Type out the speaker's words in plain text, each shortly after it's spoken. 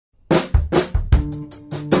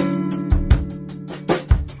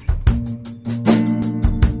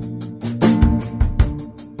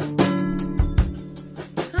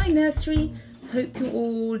Nursery. Hope you're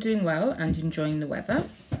all doing well and enjoying the weather,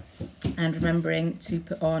 and remembering to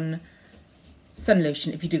put on sun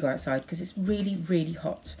lotion if you do go outside, because it's really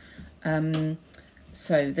hot.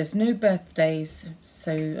 So there's no birthdays,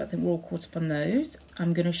 so I think we're all caught up on those.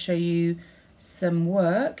 I'm going to show you some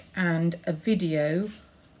work and a video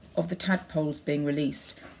of the tadpoles being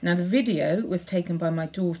released. Now the video was taken by my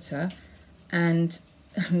daughter, and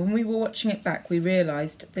when we were watching it back we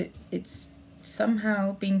realised that it's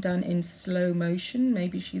somehow been done in slow motion.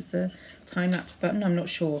 Maybe she's the time-lapse button, I'm not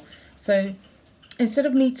sure. So instead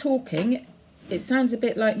of me talking, it sounds a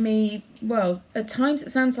bit like me. Well, at times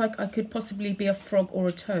it sounds like I could possibly be a frog or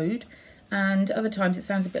a toad, and other times it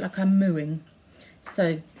sounds a bit like I'm mooing.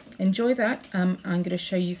 So enjoy that. I'm going to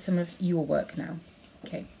show you some of your work now.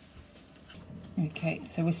 Okay,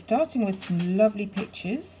 so we're starting with some lovely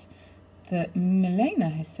pictures that Milena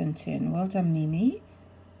has sent in. Well done, Mimi.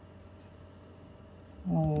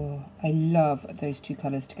 Oh, I love those two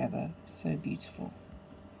colours together. So beautiful.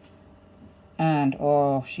 And,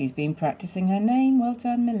 oh, she's been practising her name. Well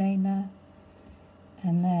done, Milena.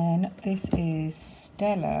 And then this is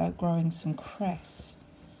Stella growing some cress.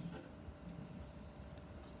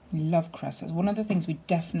 We love cress. That's one of the things we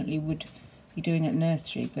definitely would be doing at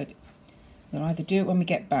nursery, but we'll either do it when we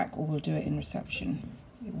get back or we'll do it in reception.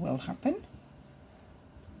 It will happen.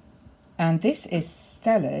 And this is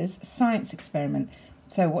Stella's science experiment.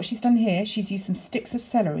 So what she's done here, she's used some sticks of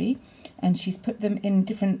celery and she's put them in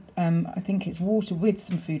different, I think it's water with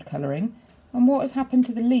some food colouring. And what has happened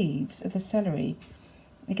to the leaves of the celery?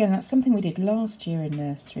 Again, that's something we did last year in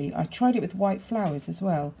nursery. I tried it with white flowers as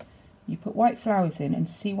well. You put white flowers in and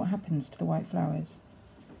see what happens to the white flowers.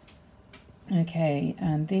 Okay,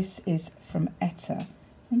 and this is from Etta.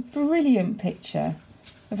 A brilliant picture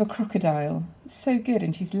of a crocodile. It's so good,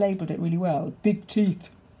 and she's labelled it really well. Big teeth,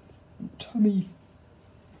 tummy.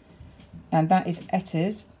 And that is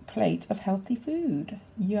Etta's plate of healthy food.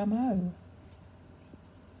 Yummo.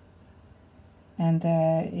 And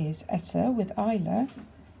there is Etta with Isla,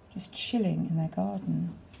 just chilling in their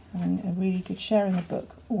garden, having a really good share in the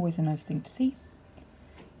book. Always a nice thing to see.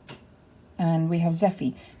 And we have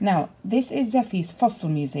Zeffie. Now, this is Zeffie's fossil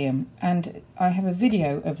museum, and I have a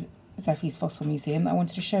video of Zeffie's fossil museum that I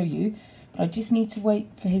wanted to show you, but I just need to wait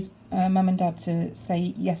for his mum and dad to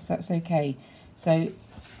say, yes, that's okay. So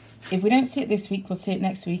if we don't see it this week, we'll see it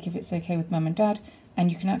next week if it's okay with mum and dad,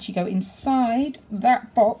 and you can actually go inside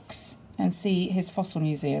that box and see his fossil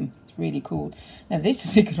museum. It's really cool. Now, this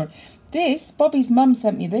is a good one. This, Bobby's mum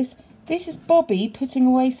sent me this. This is Bobby putting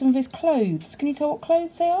away some of his clothes. Can you tell what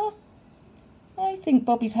clothes they are? I think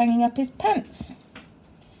Bobby's hanging up his pants.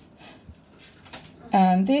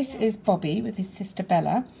 And this is Bobby with his sister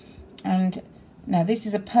Bella. And now this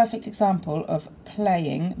is a perfect example of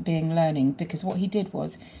playing being learning, because what he did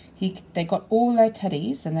was they got all their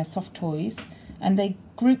teddies and their soft toys and they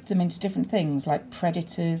grouped them into different things like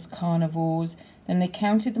predators, carnivores. Then they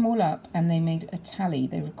counted them all up and they made a tally.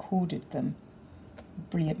 They recorded them.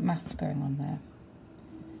 Brilliant maths going on there.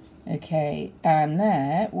 Okay, and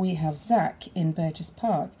there we have Zach in Burgess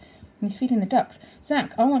Park. He's feeding the ducks.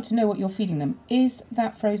 Zach, I want to know what you're feeding them. Is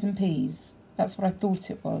that frozen peas? That's what I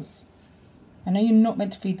thought it was. I know you're not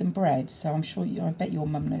meant to feed them bread, so I'm sure I bet your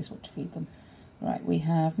mum knows what to feed them. Right, we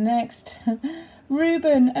have next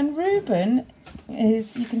Reuben, and Reuben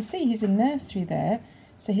is, you can see he's in nursery there.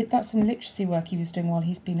 So that's some literacy work he was doing while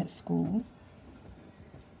he's been at school.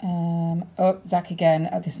 Oh, Zach again.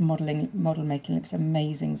 This model making looks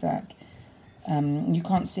amazing, Zach. You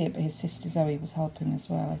can't see it, but his sister Zoe was helping as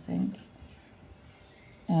well, I think.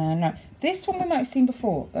 Now, this one we might have seen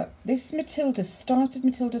before. This is Matilda's, start of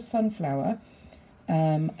Matilda's sunflower.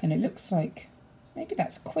 And it looks like, maybe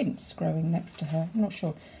that's quince growing next to her. I'm not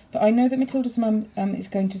sure. But I know that Matilda's mum is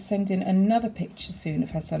going to send in another picture soon of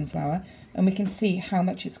her sunflower, and we can see how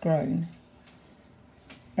much it's grown.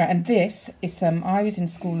 Right, and this is some, I was in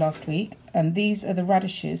school last week, and these are the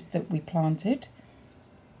radishes that we planted.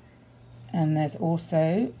 And there's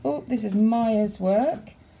also, oh, this is Maya's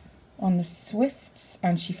work on the swifts,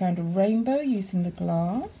 and she found a rainbow using the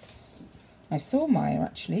glass. I saw Maya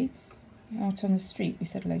actually out on the street. We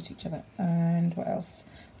said hello to each other. And what else?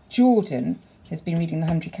 Jordan has been reading The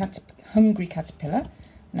Hungry Caterpillar,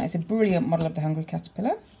 and that's a brilliant model of the Hungry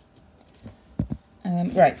Caterpillar.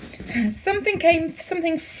 Right,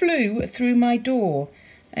 something flew through my door,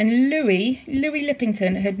 and Louis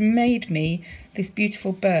Lippington had made me this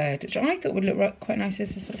beautiful bird, which I thought would look quite nice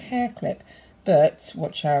as a sort of hair clip. But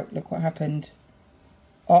watch out! Look what happened.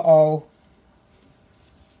 Uh-oh.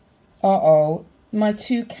 My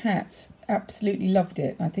two cats absolutely loved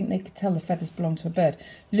it. I think they could tell the feathers belonged to a bird.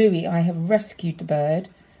 Louis, I have rescued the bird,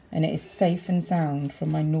 and it is safe and sound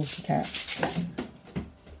from my naughty cats.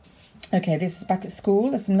 Okay, this is back at school.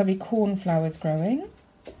 There's some lovely cornflowers growing.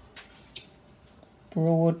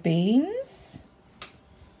 Broad beans.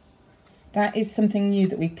 That is something new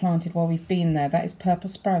that we've planted while we've been there. That is purple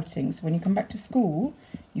sprouting. So when you come back to school,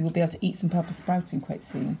 you will be able to eat some purple sprouting quite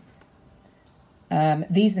soon.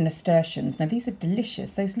 These are nasturtiums. Now these are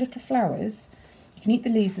delicious. Those little flowers, you can eat the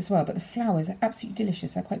leaves as well, but the flowers are absolutely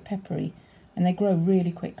delicious. They're quite peppery and they grow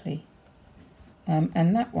really quickly.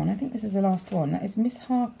 And that one, I think this is the last one. That is Miss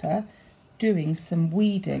Harper doing some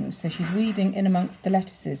weeding. So she's weeding in amongst the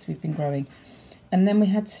lettuces we've been growing. And then we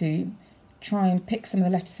had to try and pick some of the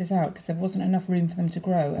lettuces out because there wasn't enough room for them to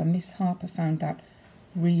grow, and Miss Harper found that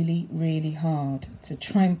really, really hard to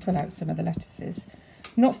try and pull out some of the lettuces.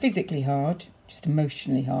 Not physically hard, just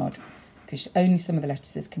emotionally hard, because only some of the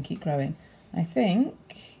lettuces can keep growing. I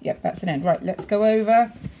think, yep, that's an end. Right, let's go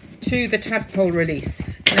over to the tadpole release.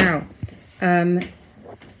 Now,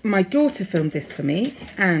 my daughter filmed this for me,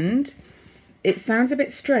 and it sounds a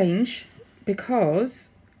bit strange because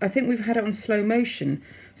I think we've had it on slow motion,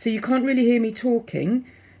 so you can't really hear me talking.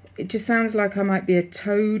 It just sounds like I might be a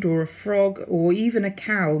toad or a frog or even a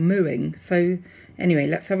cow mooing. So anyway,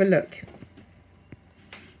 let's have a look.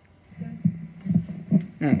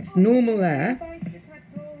 No, it's normal there.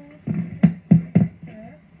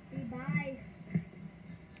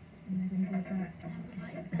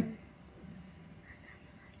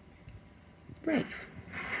 Rafe.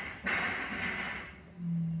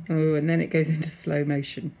 Oh, and then it goes into slow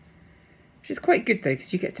motion, which is quite good though,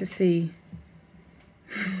 because you get to see,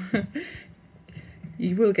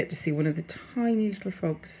 you will get to see one of the tiny little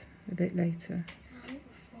frogs a bit later.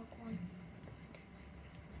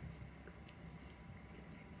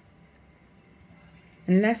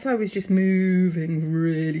 Unless I was just moving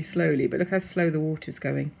really slowly, but look how slow the water's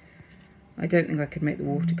going. I don't think I could make the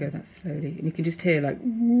water go that slowly. And you can just hear like,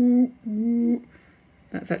 woo, woo.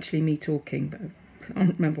 That's actually me talking, but I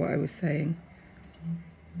can't remember what I was saying.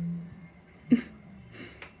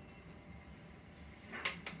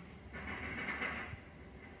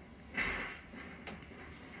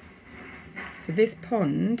 So this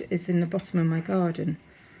pond is in the bottom of my garden.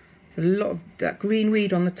 There's a lot of that green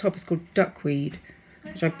weed on the top is called duckweed,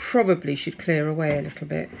 which I probably should clear away a little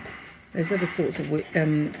bit. There's other sorts of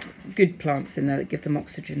good plants in there that give them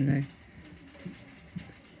oxygen though.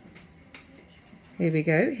 Here we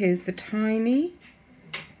go. Here's the tiny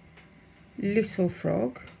little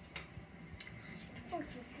frog.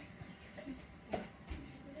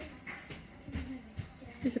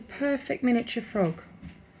 It's a perfect miniature frog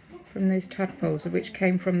from those tadpoles, which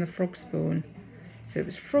came from the frog spawn. So it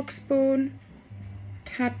was frog spawn,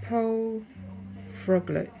 tadpole,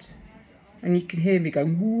 froglet. And you can hear me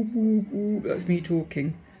going woo woo woo. That's me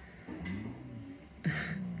talking.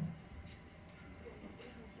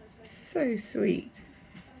 So sweet.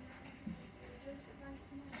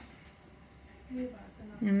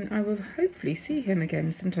 And I will hopefully see him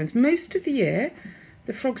again sometimes. Most of the year,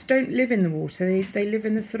 the frogs don't live in the water. They live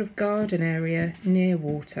in the sort of garden area near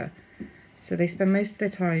water. So they spend most of their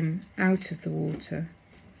time out of the water.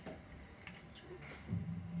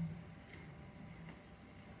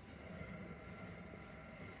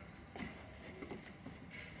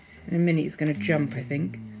 In a minute he's going to jump, I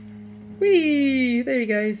think. Whee! There he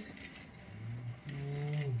goes.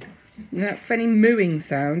 And that funny mooing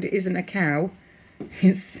sound isn't a cow.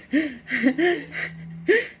 It's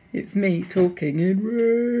it's me talking in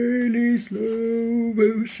really slow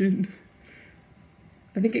motion.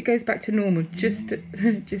 I think it goes back to normal just at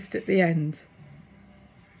the end.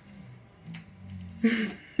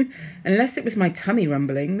 Unless it was my tummy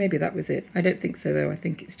rumbling, maybe that was it. I don't think so though. I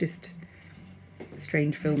think it's just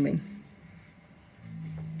strange filming.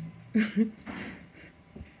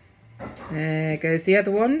 There goes the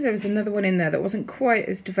other one. There was another one in there that wasn't quite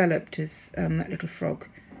as developed as that little frog.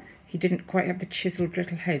 He didn't quite have the chiselled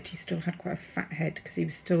little head. He still had quite a fat head because he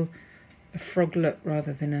was still a froglet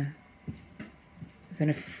rather than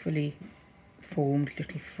a fully formed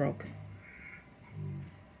little frog.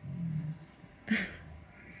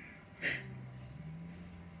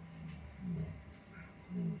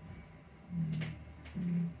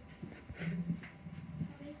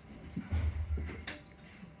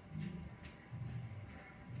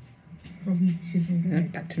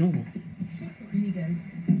 Back to normal.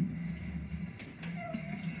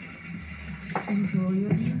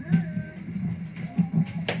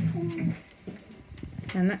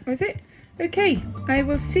 And that was it. Okay, I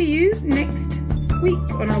will see you next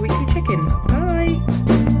week on our weekly check-in. Bye.